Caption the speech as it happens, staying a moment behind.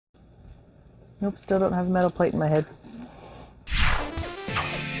Nope, still don't have a metal plate in my head.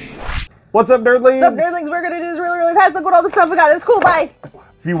 What's up, nerdlings? What's up, nerdlings? We're gonna do this really, really fast. Look at all the stuff we got. It's cool. Bye.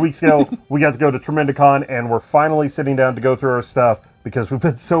 A few weeks ago, we got to go to Tremendicon, and we're finally sitting down to go through our stuff because we've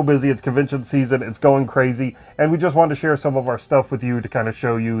been so busy. It's convention season. It's going crazy. And we just wanted to share some of our stuff with you to kind of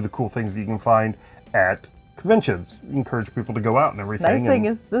show you the cool things that you can find at conventions. Encourage people to go out and everything. Nice thing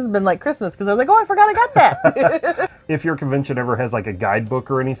is, this has been like Christmas because I was like, oh, I forgot I got that. If your convention ever has like a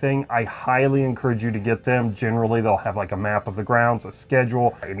guidebook or anything, I highly encourage you to get them. Generally, they'll have like a map of the grounds, a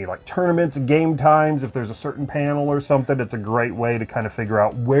schedule, any like tournaments, game times. If there's a certain panel or something, it's a great way to kind of figure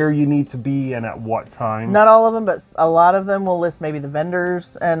out where you need to be and at what time. Not all of them, but a lot of them will list maybe the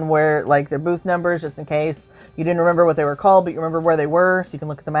vendors and where, like, their booth numbers, just in case you didn't remember what they were called, but you remember where they were, so you can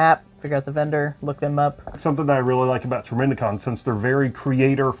look at the map, figure out the vendor, look them up. Something that I really like about Tremendicon, since they're very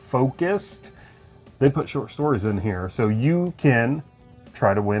creator focused, they put short stories in here, so you can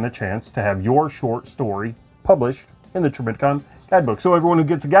try to win a chance to have your short story published in the Tremendicon guidebook. So everyone who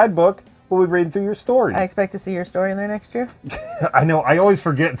gets a guidebook will be reading through your story. I expect to see your story in there next year. I know, I always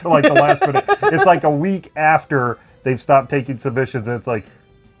forget until like the last minute. It's like a week after they've stopped taking submissions, and it's like,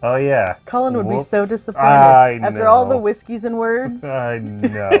 oh yeah. Colin would be so disappointed after all the whiskeys and words. I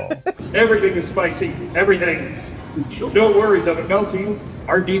know. Everything is spicy. Everything. No worries of it melting.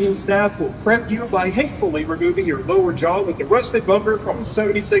 Our dealing staff will prep you by hatefully removing your lower jaw with the rusted bumper from a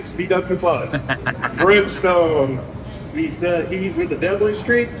 76 VW Bus. Brimstone. He with the devilish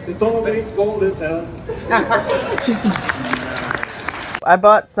streak. It's always gold as hell. I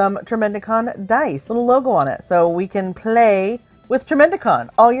bought some Tremendicon dice, little logo on it, so we can play with Tremendicon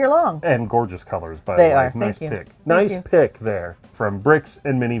all year long. And gorgeous colors, by the way. They are. Nice Thank you. pick. Nice pick there. From bricks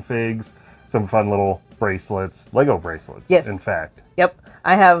and minifigs, some fun little bracelets, Lego bracelets, yes, in fact. Yep.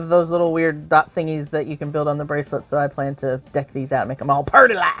 I have those little weird dot thingies that you can build on the bracelets, so I plan to deck these out and make them all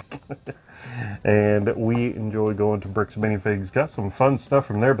party-like. And we enjoy going to bricks and minifigs. Got some fun stuff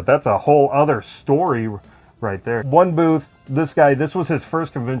from there, but that's a whole other story right there. One booth, this guy, this was his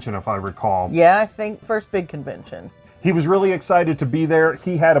first convention, if I recall. Yeah, I think first big convention. He was really excited to be there.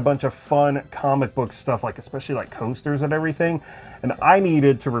 He had a bunch of fun comic book stuff, like especially like coasters and everything. And I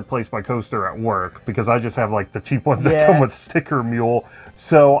needed to replace my coaster at work because I just have like the cheap ones that come with sticker mule.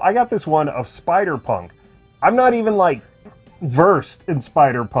 So I got this one of Spider-Punk. I'm not even like versed in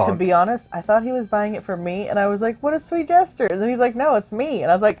Spider-Punk. To be honest, I thought he was buying it for me, and I was like, what a sweet gesture. And then he's like, no, it's me.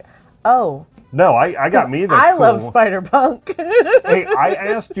 And I was like, oh. No, I got me this. I love Spider-Punk. Hey, I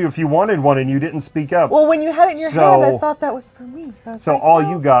asked you if you wanted one and you didn't speak up. Well, when you had it in your hand, I thought that was for me. So like, all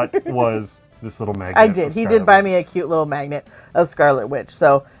you got was this little magnet. I did. He did buy me a cute little magnet of Scarlet Witch.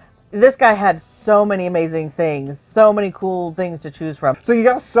 So this guy had so many amazing things, so many cool things to choose from. So you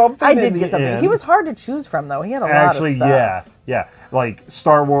got something. I did get something. End. He was hard to choose from, though. He had a lot of stuff. Yeah. Like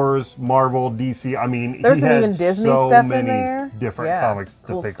Star Wars, Marvel, DC. I mean, there's he some had even Disney so stuff many in there. Different comics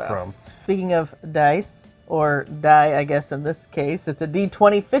to pick from. Speaking of dice, or die, I guess in this case, it's a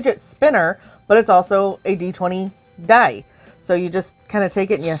D20 fidget spinner, but it's also a D20 die. So you just kind of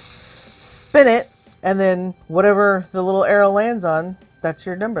take it and you spin it, and then whatever the little arrow lands on, that's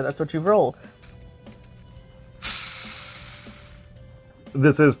your number. That's what you've rolled.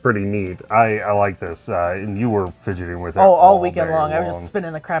 This is pretty neat. I like this. And you were fidgeting with it all weekend long. I was just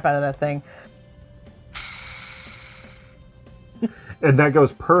spinning the crap out of that thing. And that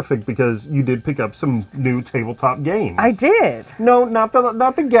goes perfect because you did pick up some new tabletop games. I did. No, not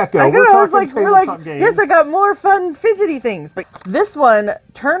the Gecko. I was like, yes, I got more fun fidgety things. But this one,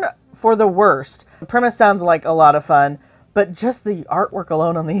 Turn for the Worst. The premise sounds like a lot of fun, but just the artwork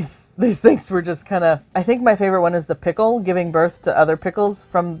alone on these things were just kind of... I think my favorite one is the pickle, giving birth to other pickles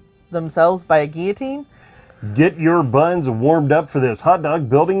from themselves by a guillotine. Get your buns warmed up for this hot dog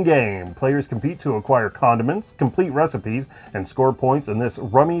building game. Players compete to acquire condiments, complete recipes, and score points in this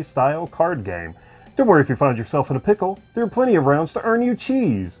rummy-style card game. Don't worry if you find yourself in a pickle. There are plenty of rounds to earn you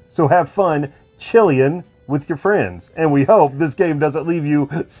cheese. So have fun chilling with your friends. And we hope this game doesn't leave you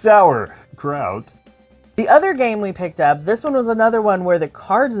sauerkraut. The other game we picked up, this one was another one where the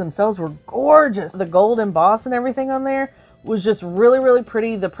cards themselves were gorgeous. The gold emboss and everything on there was just really, really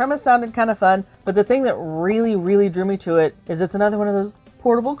pretty. The premise sounded kind of fun, but the thing that really, really drew me to it is it's another one of those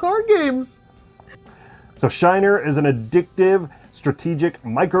portable card games. So Shiner is an addictive, strategic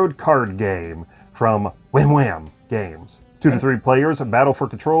micro card game from Wham Wham Games. 2 to 3 players battle for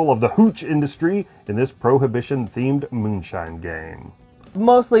control of the hooch industry in this prohibition-themed moonshine game.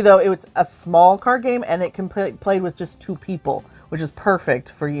 Mostly, though, it was a small card game, and it can play played with just 2 people, which is perfect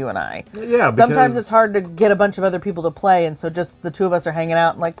for you and I. Yeah, sometimes it's hard to get a bunch of other people to play, and so just the 2 of us are hanging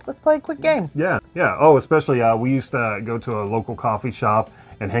out and like, let's play a quick game. Yeah. Oh, especially we used to go to a local coffee shop,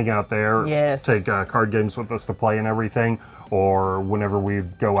 and hang out there. Yes. Take card games with us to play and everything. Or whenever we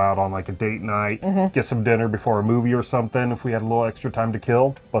go out on like a date night, get some dinner before a movie or something. If we had a little extra time to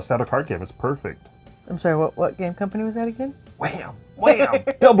kill, bust out a card game. It's perfect. I'm sorry, what game company was that again? Wham! Wham!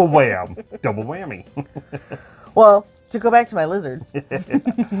 Double wham! Double whammy. Well, to go back to my lizard.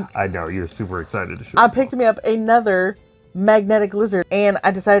 I know, you're super excited to show I picked me up another magnetic lizard, and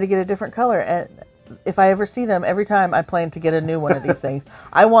I decided to get a different color. And if I ever see them, every time I plan to get a new one of these things.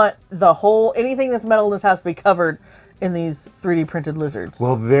 I want anything that's metal in this house to be covered in these 3D printed lizards.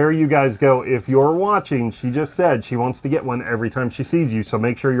 Well, there you guys go. If you're watching, she just said she wants to get one every time she sees you, so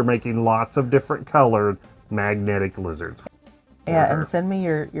make sure you're making lots of different colored magnetic lizards. Yeah, and send me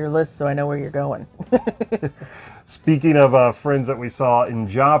your list so I know where you're going. Speaking of friends that we saw in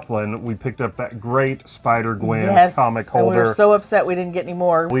Joplin, we picked up that great Spider-Gwen comic holder. And we were so upset we didn't get any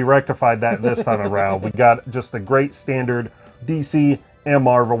more. We rectified that this time around. We got just a great standard DC and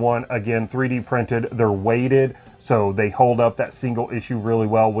Marvel one. Again, 3D printed. They're weighted, so they hold up that single issue really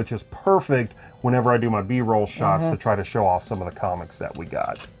well, which is perfect whenever I do my B-roll shots to try to show off some of the comics that we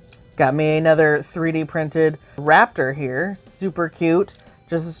got. Got me another 3D printed raptor here. Super cute.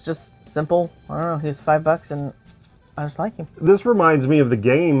 Just simple. I don't know. He's $5 and I just like him. This reminds me of the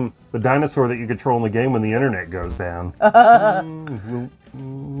game, the dinosaur that you control in the game when the internet goes down.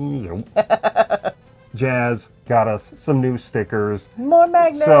 Jazz got us some new stickers. More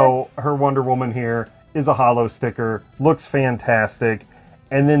magnets. So her Wonder Woman here is a hollow sticker. Looks fantastic.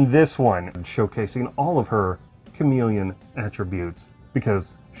 And then this one, showcasing all of her chameleon attributes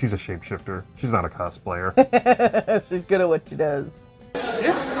because she's a shapeshifter. She's not a cosplayer. She's good at what she does.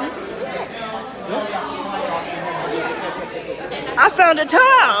 I found a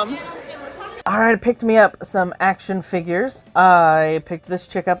Tom! Alright, I picked me up some action figures. I picked this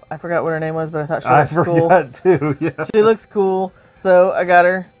chick up. I forgot what her name was, but I thought she looked cool. I forgot too, yeah. She looks cool, so I got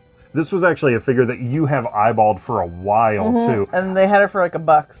her. This was actually a figure that you have eyeballed for a while too. And they had her for like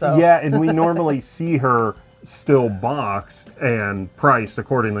 $1, so. Yeah, and we normally see her still boxed and priced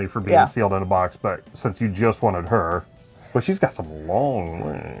accordingly for being sealed in a box, but since you just wanted her, but she's got some long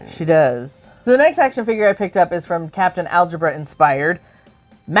legs. She does. The next action figure I picked up is from Captain Algebra Inspired.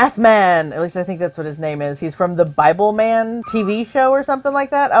 Mathman, at least I think that's what his name is. He's from the Bible Man TV show or something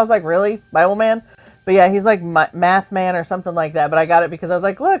like that. I was like, really? Bible Man? But yeah, he's like Mathman or something like that. But I got it because I was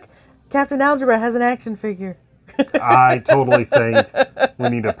like, look, Captain Algebra has an action figure. I totally think we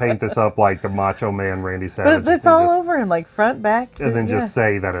need to paint this up like the Macho Man Randy Savage. But it's all over him, like front, back. And then just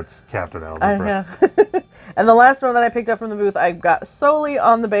say that it's Captain Algebra. And the last one that I picked up from the booth, I got solely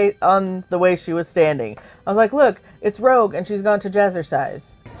on the way she was standing. I was like, look, it's Rogue, and she's gone to Jazzercise.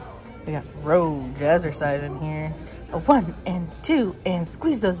 We got Rogue Jazzercise in here. 1 and 2, and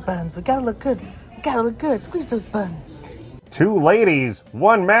squeeze those buns. We gotta look good. We gotta look good. Squeeze those buns. 2 ladies,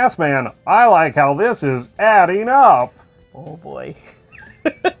 1 math man. I like how this is adding up. Oh boy.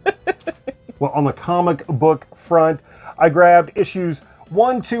 Well, on the comic book front, I grabbed issues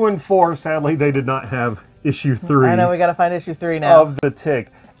 1, 2, and 4. Sadly, they did not have issue 3. I know, we gotta find issue 3 now. Of the Tick.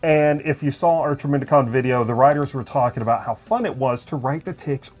 And if you saw our Tremendicon video, the writers were talking about how fun it was to write the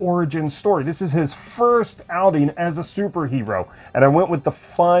Tick's origin story. This is his first outing as a superhero. And I went with the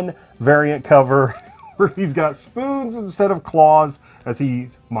fun variant cover where he's got spoons instead of claws as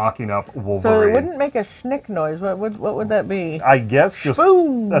he's mocking up Wolverine. So it wouldn't make a schnick noise. What would that be? I guess just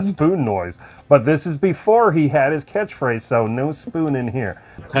spoon. A spoon noise. But this is before he had his catchphrase, so no spoon in here.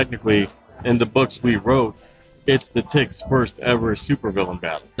 Technically, in the books we wrote, it's the Tick's first ever supervillain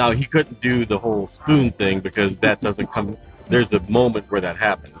battle. Now, he couldn't do the whole spoon thing because that doesn't come... There's a moment where that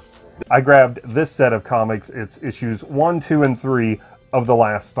happens. I grabbed this set of comics. It's issues 1, 2, and 3 of The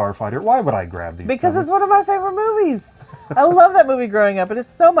Last Starfighter. Why would I grab these Because comics? it's one of my favorite movies. I love that movie growing up. It is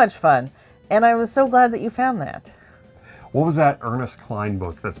so much fun. And I was so glad that you found that. What was that Ernest Cline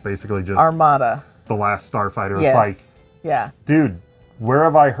book that's basically just... Armada. The Last Starfighter. Yes. It's like... Yeah. Dude, where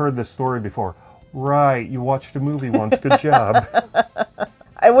have I heard this story before? Right, you watched a movie once. Good job.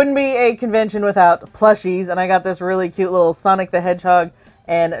 It wouldn't be a convention without plushies, and I got this really cute little Sonic the Hedgehog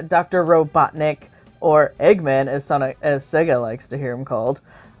and Dr. Robotnik, or Eggman, as Sega likes to hear him called,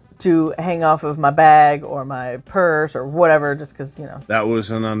 to hang off of my bag or my purse or whatever, just because, you know. That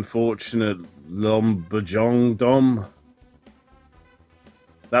was an unfortunate lumbajong dom.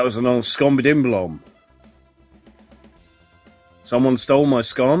 That was an old scombidimblom. Someone stole my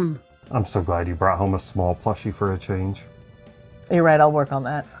scone. I'm so glad you brought home a small plushie for a change. You're right, I'll work on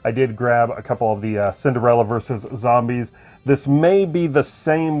that. I did grab a couple of the Cinderella versus Zombies. This may be the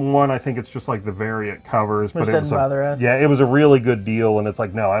same one. I think it's just like the variant covers. Which but doesn't bother us. Yeah, it was a really good deal, and it's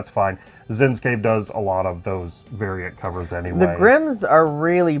like, no, that's fine. Zenscape does a lot of those variant covers anyway. The Grimms are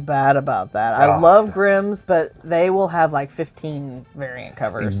really bad about that. I love Grimms, but they will have like 15 variant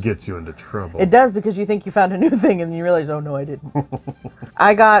covers. It gets you into trouble. It does, because you think you found a new thing and you realize, oh no, I didn't.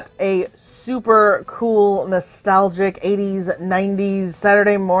 I got a super cool, nostalgic 80s, 90s,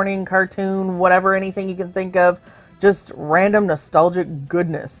 Saturday morning cartoon, whatever, anything you can think of. Just random nostalgic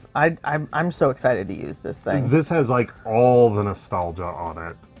goodness. I'm so excited to use this thing. This has like all the nostalgia on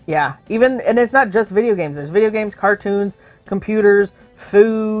it. Yeah, and it's not just video games. There's video games, cartoons, computers,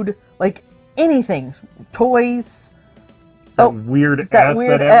 food, like anything, toys. That weird S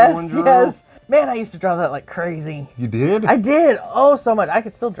that everyone drew. Yes. Man, I used to draw that like crazy. You did? I did. Oh, so much. I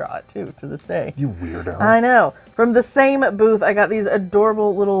could still draw it too to this day. You weirdo. I know. From the same booth, I got these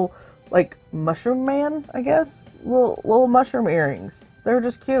adorable little like mushroom man, I guess, little mushroom earrings. They were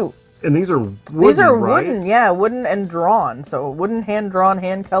just cute. And these are wooden, right? Wooden, yeah, wooden and drawn. So wooden, hand-drawn,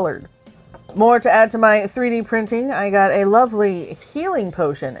 hand-colored. More to add to my 3D printing, I got a lovely healing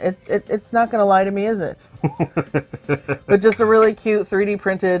potion. It's not going to lie to me, is it? But just a really cute 3D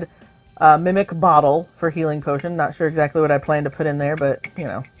printed mimic bottle for healing potion. Not sure exactly what I plan to put in there, but, you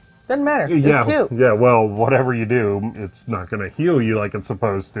know, doesn't matter. Yeah, it's cute. Yeah, well, whatever you do, it's not going to heal you like it's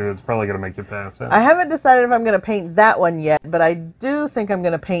supposed to. It's probably going to make you pass out. I haven't decided if I'm going to paint that one yet, but I do think I'm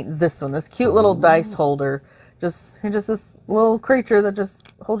going to paint this one. This cute little dice holder. Just this little creature that just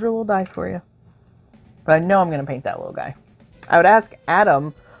holds your little dice for you. But I know I'm going to paint that little guy. I would ask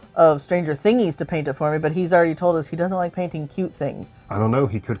Adam of Stranger Thingies to paint it for me, but he's already told us he doesn't like painting cute things. I don't know.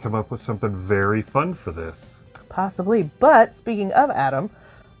 He could come up with something very fun for this. Possibly. But speaking of Adam,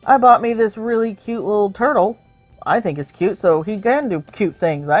 I bought me this really cute little turtle. I think it's cute, so he can do cute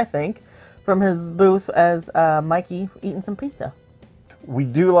things, I think, from his booth as Mikey eating some pizza. We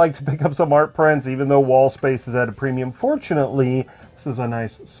do like to pick up some art prints, even though wall space is at a premium. Fortunately, this is a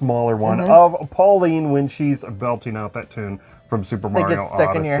nice smaller one of Pauline when she's belting out that tune from Super Mario Odyssey. It gets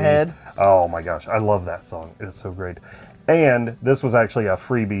stuck in your head. Oh my gosh, I love that song. It's so great. And this was actually a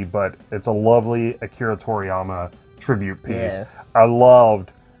freebie, but it's a lovely Akira Toriyama tribute piece. Yes. I loved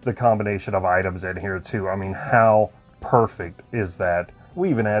the combination of items in here too. I mean, how perfect is that?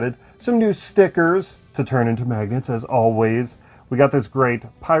 We even added some new stickers to turn into magnets, as always. We got this great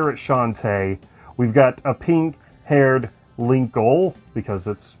Pirate Shantae. We've got a pink-haired Linkle, because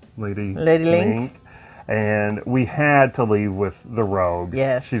it's Lady Link. And we had to leave with the Rogue.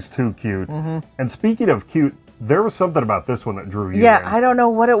 Yes. She's too cute. And speaking of cute, there was something about this one that drew you in. I don't know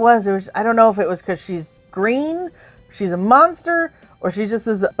what it was. I don't know if it was because she's green, she's a monster, or she's just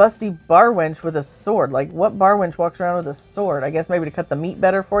this busty bar wench with a sword. Like, what bar wench walks around with a sword? I guess maybe to cut the meat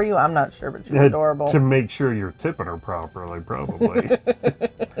better for you? I'm not sure, but she's adorable. To make sure you're tipping her properly, probably.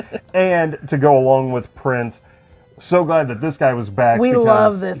 And to go along with Prince, so glad that this guy was back. We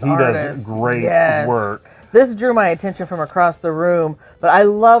love this artist. He does great work. This drew my attention from across the room, but I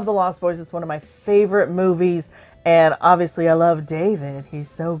love The Lost Boys. It's one of my favorite movies. And obviously I love David.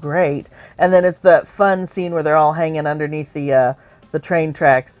 He's so great. And then it's the fun scene where they're all hanging underneath the train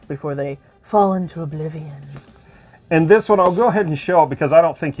tracks before they fall into oblivion. And this one, I'll go ahead and show it because I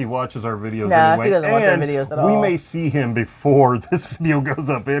don't think he watches our videos anyway. He doesn't watch our videos at all. We may see him before this video goes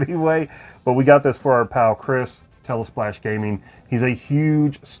up anyway. But we got this for our pal Chris, Telesplash Gaming. He's a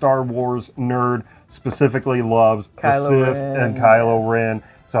huge Star Wars nerd, specifically loves the Sith and Kylo Ren.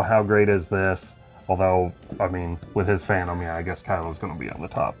 So how great is this? Although, I mean, with his fandom, yeah, I guess Kylo's going to be on the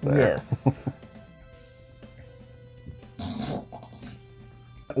top there. Yes.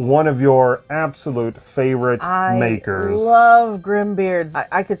 One of your absolute favorite makers. I love Grimbeards.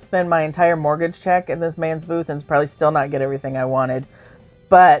 I could spend my entire mortgage check in this man's booth and probably still not get everything I wanted.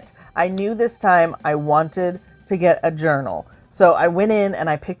 But I knew this time I wanted to get a journal. So I went in and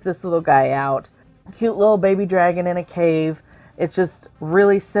I picked this little guy out. Cute little baby dragon in a cave. It's just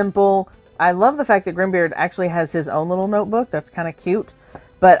really simple. I love the fact that Grimbeard actually has his own little notebook. That's kind of cute.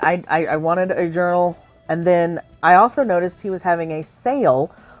 But I wanted a journal. And then I also noticed he was having a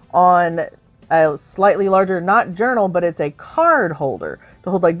sale on a slightly larger, not journal, but it's a card holder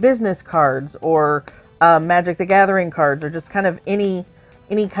to hold like business cards or Magic the Gathering cards or just kind of any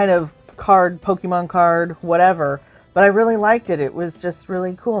kind of card, Pokemon card, whatever. But I really liked it. It was just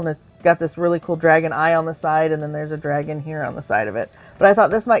really cool. And it's got this really cool dragon eye on the side, and then there's a dragon here on the side of it. But I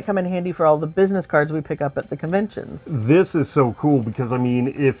thought this might come in handy for all the business cards we pick up at the conventions. This is so cool because, I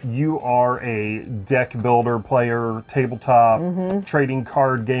mean, if you are a deck builder player, tabletop, trading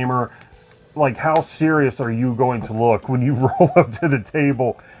card gamer, like how serious are you going to look when you roll up to the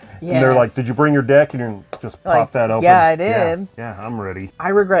table Yes. And they're like, did you bring your deck? And you just pop Like, that open. yeah, I did. Yeah, I'm ready. I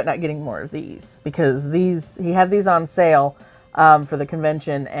regret not getting more of these because he had these on sale for the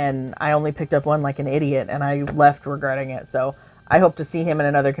convention, and I only picked up one like an idiot, and I left regretting it. So I hope to see him in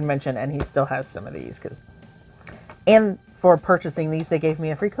another convention, and he still has some of these. And for purchasing these, they gave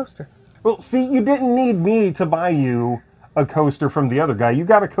me a free coaster. Well, see, you didn't need me to buy you a coaster from the other guy. You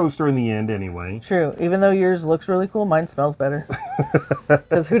got a coaster in the end anyway. True. Even though yours looks really cool, mine smells better.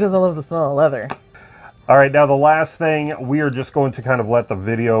 Because who doesn't love the smell of leather? All right, now the last thing, we are just going to kind of let the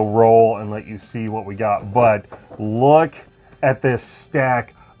video roll and let you see what we got. But look at this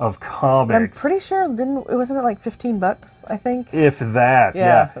stack of comics. I'm pretty sure wasn't it like $15, I think? If that,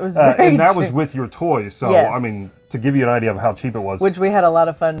 yeah. It was very and that was cheap. with your toys. So, Yes. I mean, to give you an idea of how cheap it was. Which we had a lot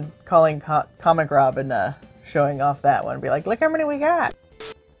of fun calling Comic Rob and showing off that one. Be like, look how many we got.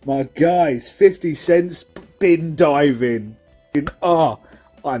 My guys, 50 cents bin diving.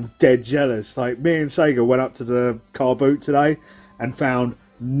 I'm dead jealous. Like, me and Sega went up to the car boot today and found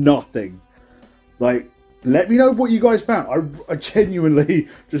nothing. Like, let me know what you guys found. I genuinely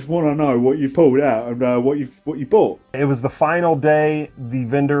just want to know what you pulled out and what you bought. It was the final day. The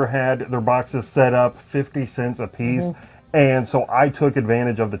vendor had their boxes set up 50 cents a piece. And so I took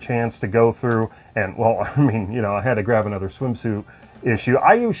advantage of the chance to go through and, well, I mean, you know, I had to grab another swimsuit issue.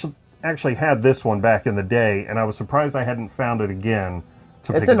 I actually had this one back in the day, and I was surprised I hadn't found it again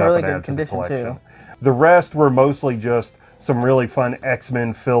to pick it up really and good add to the condition, collection. too. The rest were mostly just some really fun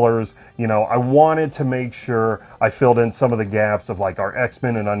X-Men fillers. You know, I wanted to make sure I filled in some of the gaps of like our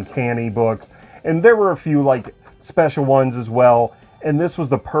X-Men and Uncanny books. And there were a few like special ones as well. And this was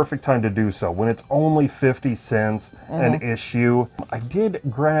the perfect time to do so when it's only 50 cents an issue. I did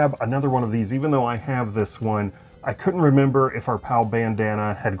grab another one of these, even though I have this one. I couldn't remember if our pal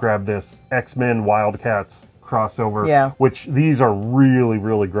Bandana had grabbed this X-Men Wildcats crossover, which these are really,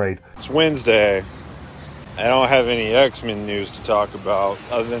 really great. It's Wednesday. I don't have any X-Men news to talk about,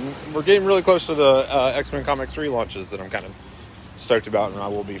 other than we're getting really close to the X-Men Comics 3 launches that I'm kind of stoked about and I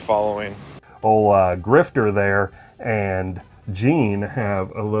will be following. Grifter there and Jean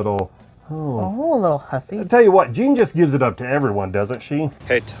have a little... a little hussy. I tell you what, Jean just gives it up to everyone, doesn't she?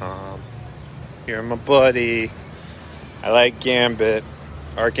 Hey, Tom. You're my buddy. I like Gambit.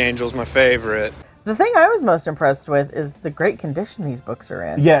 Archangel's my favorite. The thing I was most impressed with is the great condition these books are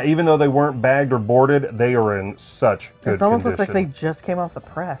in. Yeah, even though they weren't bagged or boarded, they are in such good condition. It almost looks like they just came off the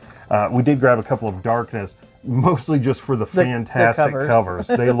press. We did grab a couple of Darkness, mostly just for the fantastic covers.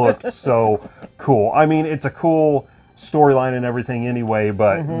 They looked so cool. I mean, it's a cool storyline and everything anyway,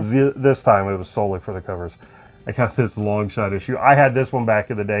 but this time it was solely for the covers. I got this long shot issue. I had this one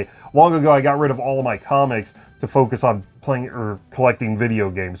back in the day. Long ago, I got rid of all of my comics to focus on playing or collecting video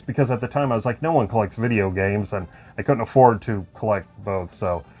games, because at the time I was like, no one collects video games, and I couldn't afford to collect both,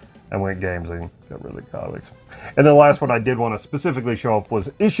 so I went games and got rid of the comics. And the last one I did want to specifically show up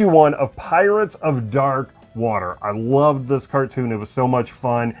was issue 1 of Pirates of Dark Water. I loved this cartoon. It was so much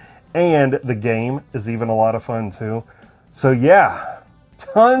fun, and the game is even a lot of fun too. So yeah,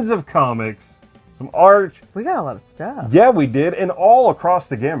 tons of comics, some art. We got a lot of stuff. Yeah, we did, and all across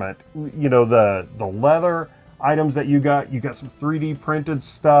the gamut. You know, the leather items that you got some 3D printed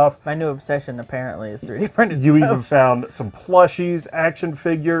stuff. My new obsession apparently is 3D printed You stuff. even found some plushies, action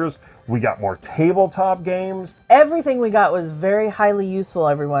figures. We got more tabletop games. Everything we got was very highly useful,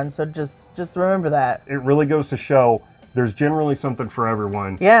 everyone, so just remember that. It really goes to show there's generally something for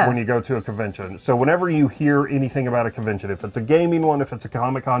everyone when you go to a convention. So whenever you hear anything about a convention, if it's a gaming one, if it's a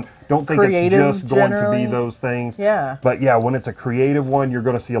Comic-Con, don't think it's just going to be those things. Yeah. But yeah, when it's a creative one, you're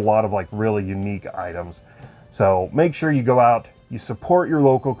going to see a lot of like really unique items. So make sure you go out, you support your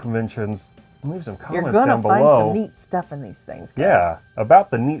local conventions, and leave some comments down below. You're going to find some neat stuff in these things, guys. Yeah, about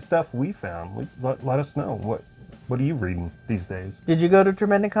the neat stuff we found. Let us know. What are you reading these days? Did you go to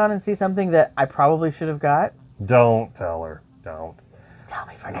Tremendicon and see something that I probably should have got? Don't tell her. Don't. Tell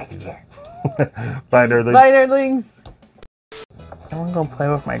me for next year. Bye, nerdlings. Bye, nerdlings. I'm going to go play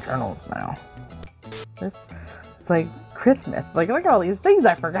with my journals now. It's like Christmas. Like, look at all these things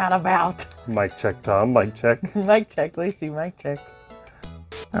I forgot about. Mic check, Tom. Mic check. Mic check, Lacey. Mic check.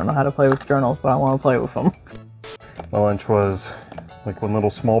 I don't know how to play with journals, but I want to play with them. My lunch was like one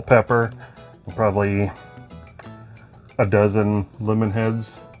little small pepper, and probably a dozen lemon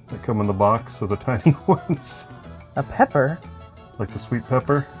heads that come in the box, so the tiny ones. A pepper? Like the sweet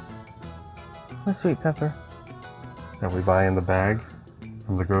pepper. A sweet pepper. That we buy in the bag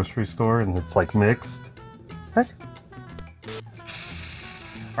from the grocery store, and it's like mixed. What?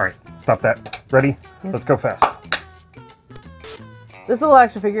 Alright, stop that. Ready? Yes. Let's go fast. This little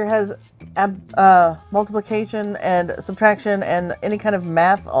action figure has multiplication and subtraction and any kind of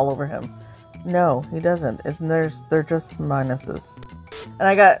math all over him. No, he doesn't. They're just minuses. And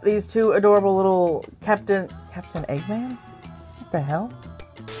I got these two adorable little Captain Eggman? What the hell?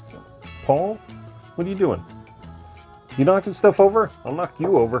 Paul, what are you doing? You knocking stuff over? I'll knock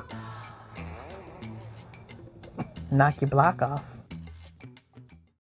you over. Knock your block off.